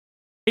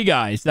Hey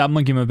guys, I'm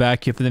Gamer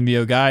back here for the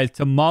video, guys.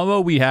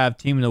 Tomorrow we have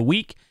Team of the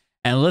Week,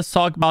 and let's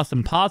talk about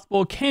some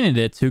possible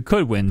candidates who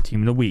could win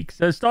Team of the Week.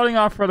 So starting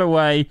off right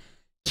away,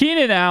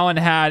 Keenan Allen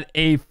had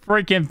a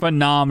freaking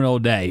phenomenal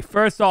day.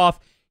 First off,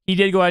 he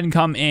did go ahead and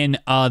come in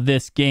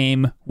this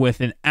game with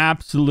an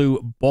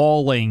absolute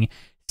balling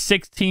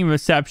 16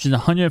 receptions,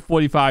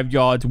 145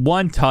 yards,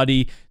 1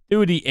 tutty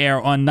through the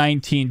air on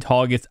 19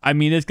 targets. I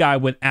mean, this guy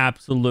went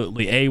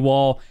absolutely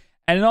AWOL.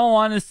 And in all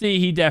honesty,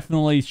 he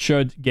definitely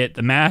should get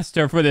the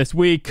master for this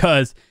week,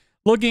 because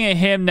looking at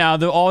him now,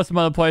 there are some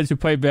other players who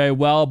played very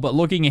well, but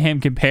looking at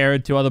him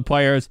compared to other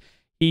players,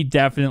 he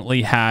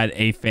definitely had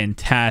a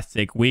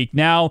fantastic week.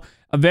 Now,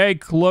 a very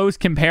close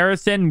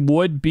comparison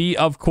would be,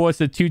 of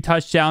course, a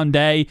 2-touchdown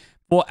day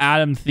for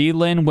Adam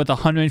Thielen with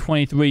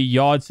 123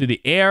 yards through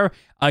the air.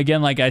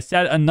 Again, like I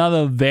said,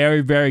 another very,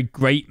 very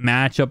great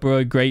matchup, or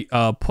a great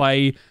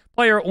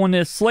player on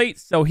this slate,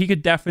 so he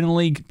could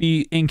definitely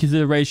be in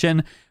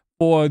consideration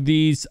for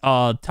these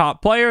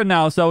top player.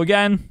 Now, so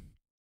again,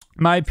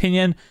 my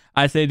opinion,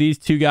 I say these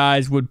two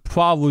guys would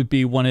probably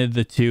be one of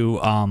the two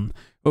who are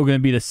going to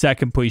be the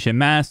second position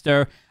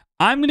master.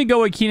 I'm going to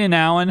go with Keenan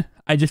Allen.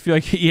 I just feel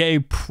like EA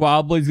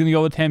probably is going to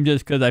go with him,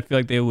 just because I feel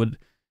like they would,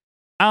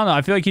 I don't know,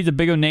 I feel like he's a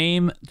bigger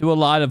name to a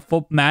lot of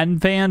Madden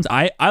fans.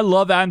 I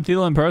love Adam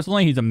Thielen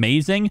personally. He's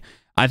amazing.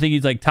 I think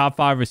he's like top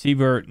 5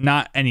 receiver,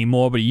 not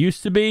anymore, but he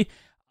used to be.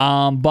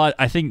 But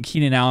I think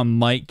Keenan Allen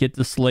might get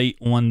the slate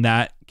on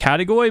that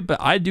category, but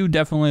I do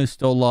definitely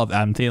still love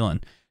Adam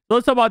Thielen. So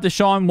let's talk about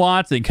Deshaun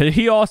Watson, because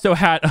he also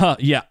had,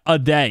 a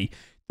day.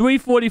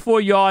 344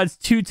 yards,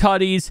 2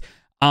 tutties,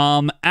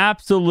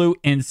 absolute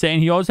insane.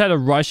 He also had a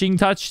rushing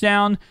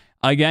touchdown,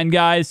 again,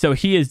 guys, so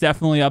he is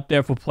definitely up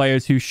there for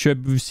players who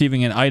should be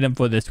receiving an item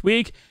for this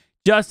week.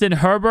 Justin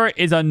Herbert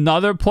is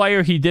another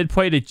player. He did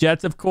play the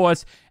Jets, of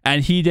course,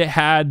 and he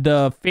had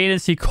the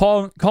fantasy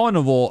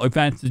carnival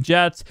against the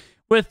Jets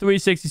with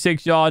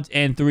 366 yards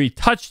and 3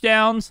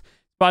 touchdowns.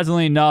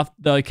 Surprisingly enough,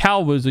 the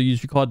Cowboys are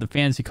usually called the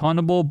fantasy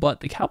carnival, but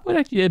the Cowboys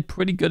actually did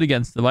pretty good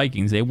against the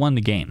Vikings. They won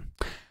the game.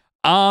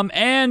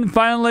 And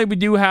finally, we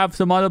do have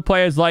some other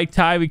players like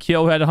Tyreek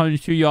Hill, who had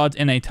 102 yards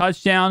and a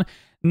touchdown.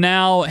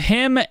 Now,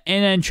 him and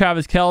then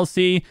Travis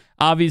Kelce,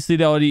 obviously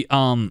they already,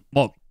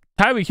 well,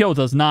 Tyreek Hill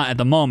does not at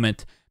the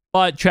moment,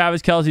 but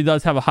Travis Kelce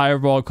does have a higher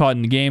overall card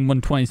in the game,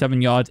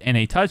 127 yards and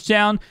a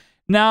touchdown.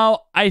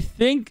 Now, I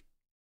think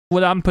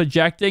what I'm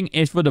projecting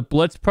is for the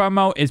Blitz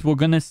promo is we're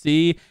going to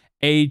see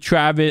a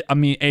Tyreek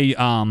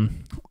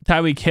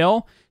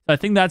Hill. So I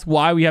think that's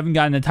why we haven't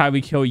gotten a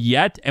Tyreek Hill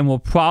yet, and we're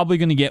probably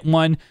going to get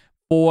one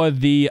for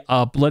the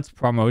Blitz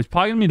promo. It's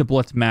probably going to be the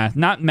Blitz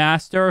not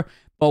master,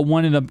 but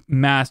one of the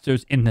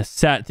masters in the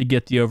set to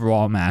get the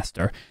overall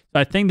master.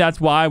 So I think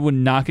that's why we're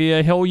not going to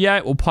get a Hill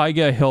yet. We'll probably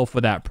get a Hill for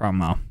that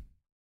promo.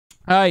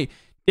 All right,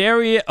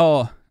 Demondre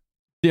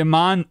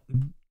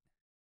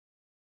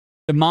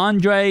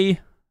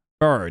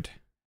Bird.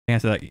 I think I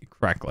said that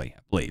correctly,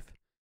 I believe.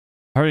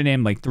 I heard her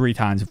name like 3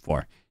 times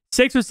before.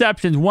 6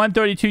 receptions,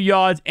 132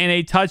 yards, and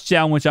a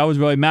touchdown, which I was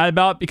really mad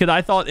about, because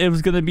I thought it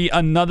was going to be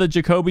another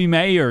Jacoby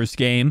Meyers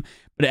game,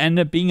 but it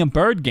ended up being a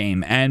Bird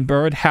game, and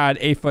Bird had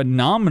a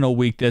phenomenal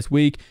week this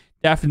week.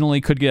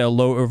 Definitely could get a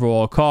low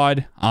overall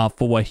card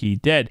for what he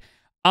did.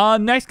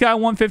 Next guy,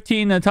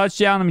 115, a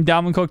touchdown. I mean,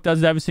 Dalvin Cook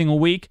does it every single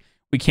week.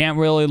 We can't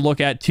really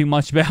look at too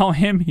much about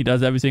him. He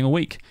does every single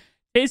week.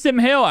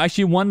 Taysom Hill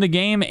actually won the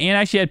game and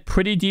actually had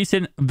pretty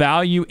decent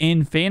value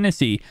in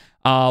fantasy.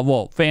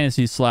 Well,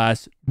 fantasy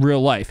 /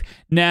 real life.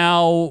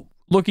 Now,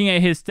 looking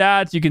at his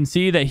stats, you can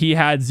see that he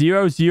had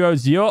 0, 0,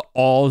 0,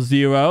 all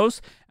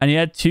zeros, and he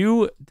had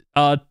 2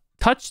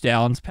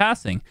 touchdowns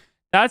passing.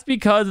 That's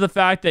because of the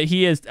fact that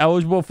he is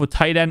eligible for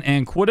tight end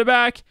and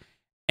quarterback,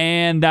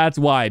 and that's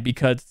why,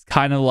 because it's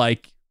kind of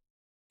like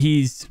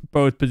he's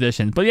both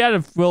positions. But he had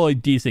a really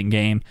decent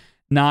game,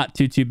 not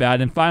too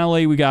bad. And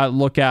finally, we got to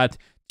look at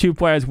 2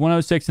 players,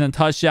 106 and a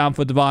touchdown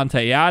for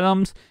Devontae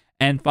Adams.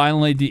 And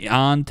finally,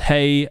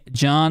 Deontay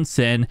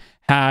Johnson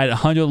had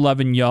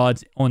 111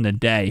 yards on the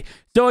day.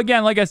 So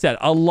again, like I said,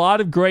 a lot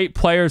of great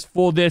players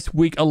for this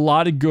week. A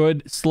lot of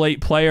good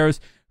slate players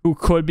who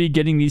could be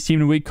getting these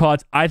Team of the Week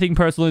cards. I think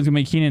personally it's going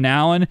to be Keenan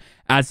Allen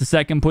as the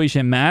second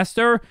position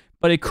master,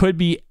 but it could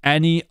be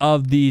any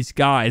of these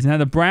guys. Now,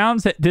 the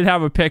Browns did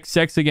have a pick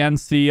 6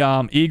 against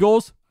the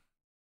Eagles.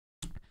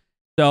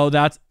 So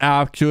that's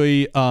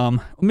actually,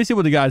 let me see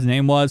what the guy's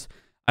name was.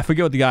 I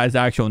forget what the guy's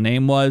actual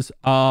name was.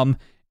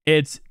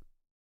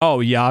 Oh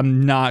yeah,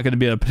 I'm not going to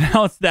be able to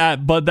pronounce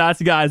that, but that's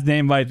the guy's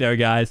name right there,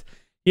 guys.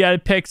 He had a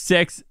pick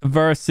 6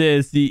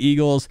 versus the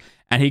Eagles,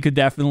 and he could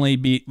definitely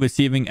be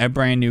receiving a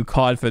brand new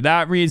card for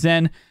that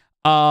reason.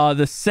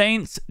 The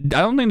Saints,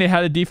 I don't think they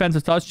had a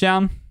defensive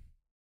touchdown.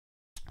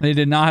 They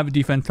did not have a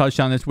defensive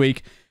touchdown this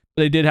week,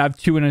 but they did have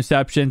 2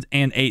 interceptions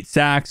and 8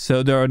 sacks,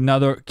 so they're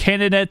another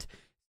candidate.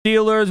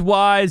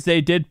 Steelers-wise, they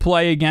did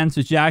play against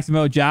the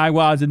Jacksonville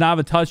Jaguars. Did not have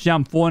a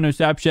touchdown, 4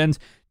 interceptions,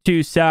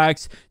 2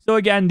 sacks. So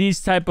again,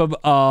 these type of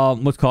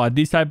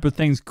these type of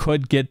things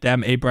could get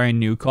them a brand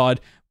new card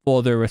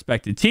for their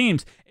respective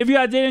teams. If you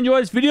guys did enjoy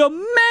this video,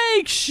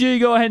 make sure you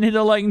go ahead and hit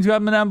the like and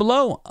subscribe down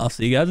below. I'll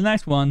see you guys in the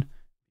next one.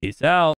 Peace out.